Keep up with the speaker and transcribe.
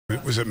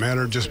Was it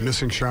matter just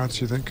missing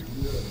shots, you think?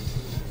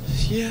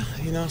 Yeah,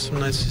 you know, some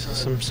nights,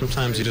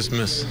 sometimes you just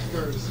miss.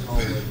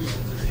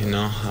 You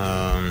know,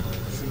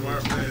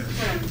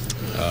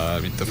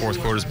 the fourth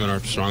quarter's been our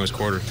strongest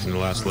quarter in the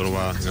last little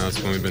while. You know,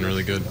 that's when we've been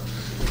really good.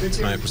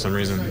 Tonight, for some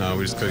reason,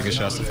 we just couldn't get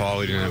shots to fall.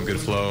 We didn't have good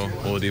flow.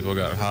 OLADIPO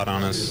got hot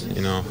on us.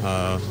 You know,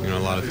 a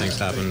lot of things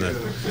happened that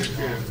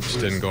just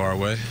didn't go our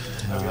way.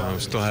 We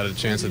still had a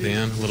chance at the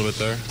end, a little bit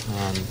there.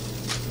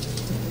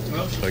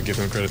 But I give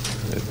them credit.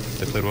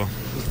 They played well.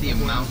 The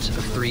amount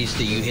of threes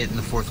that you hit in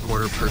the fourth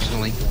quarter,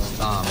 personally,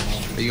 are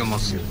you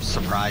almost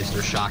surprised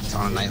or shocked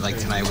on a night like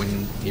tonight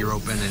when you're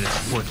open and it's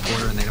fourth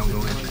quarter and they don't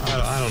go in?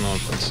 I don't know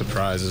if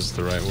surprise is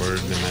the right word.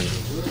 I mean,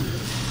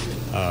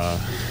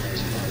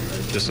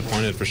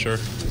 disappointed for sure,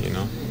 you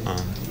know.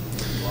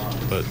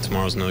 But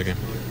tomorrow's another game.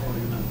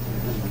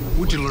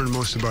 What did you learn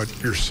most about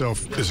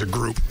yourself as a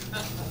group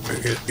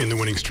in the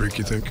winning streak,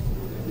 you think?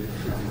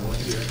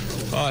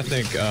 Well, I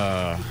think,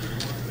 I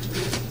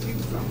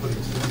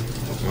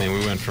mean,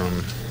 we went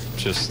from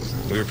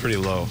we were pretty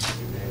low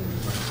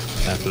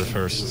after the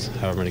first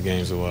however many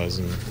games it was,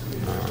 and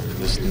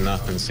just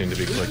nothing seemed to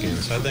be clicking.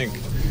 So I think,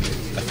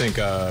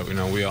 you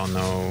know, we all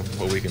know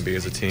what we can be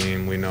as a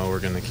team. We know we're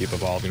going to keep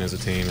evolving as a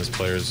team as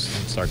players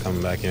start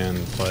coming back in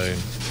and play.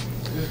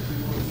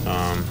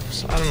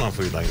 So I don't know if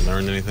we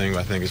learned anything, but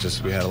I think it's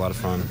just we had a lot of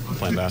fun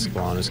playing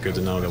basketball, and it's good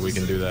to know that we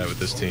can do that with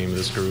this team,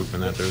 this group,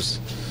 and that there's,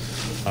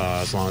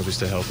 as long as we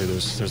stay healthy,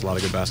 there's a lot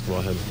of good basketball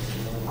ahead.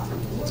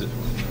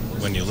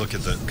 When you look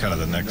at the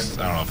next,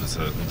 I don't know if it's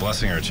a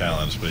blessing or a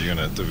challenge, but you're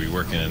going to be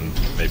working in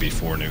maybe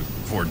four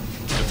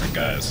different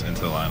guys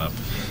into the lineup.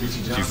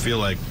 Do you feel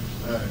like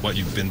what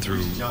you've been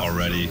through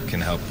already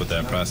can help with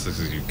that process,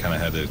 because you kind of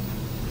had to,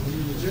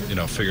 you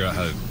know, figure out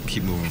how to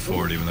keep moving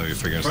forward even though you're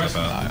figuring stuff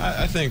out?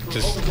 I think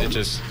it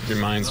just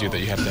reminds you that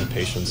you have to have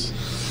patience.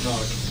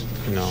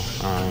 You know,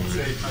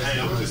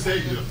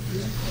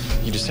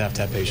 you just have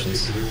to have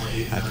patience.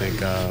 I think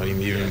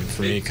even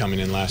for me coming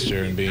in last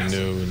year and being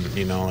new, and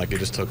you know, it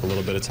just took a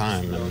little bit of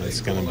time, and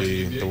it's going to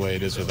be the way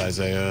it is with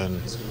Isaiah,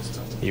 and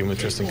even with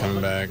Tristan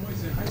coming back,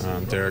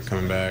 Derek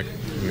coming back.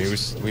 I mean,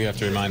 we have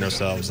to remind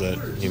ourselves that,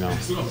 you know,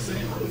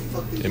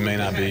 it may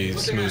not be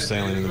smooth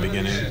sailing in the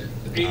beginning,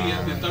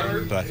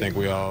 but I think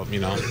we all, you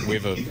know, we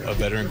have a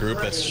veteran group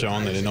that's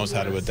shown that it knows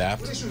how to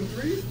adapt,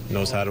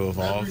 knows how to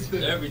evolve.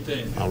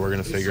 We're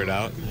going to figure it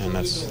out, and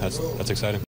that's exciting.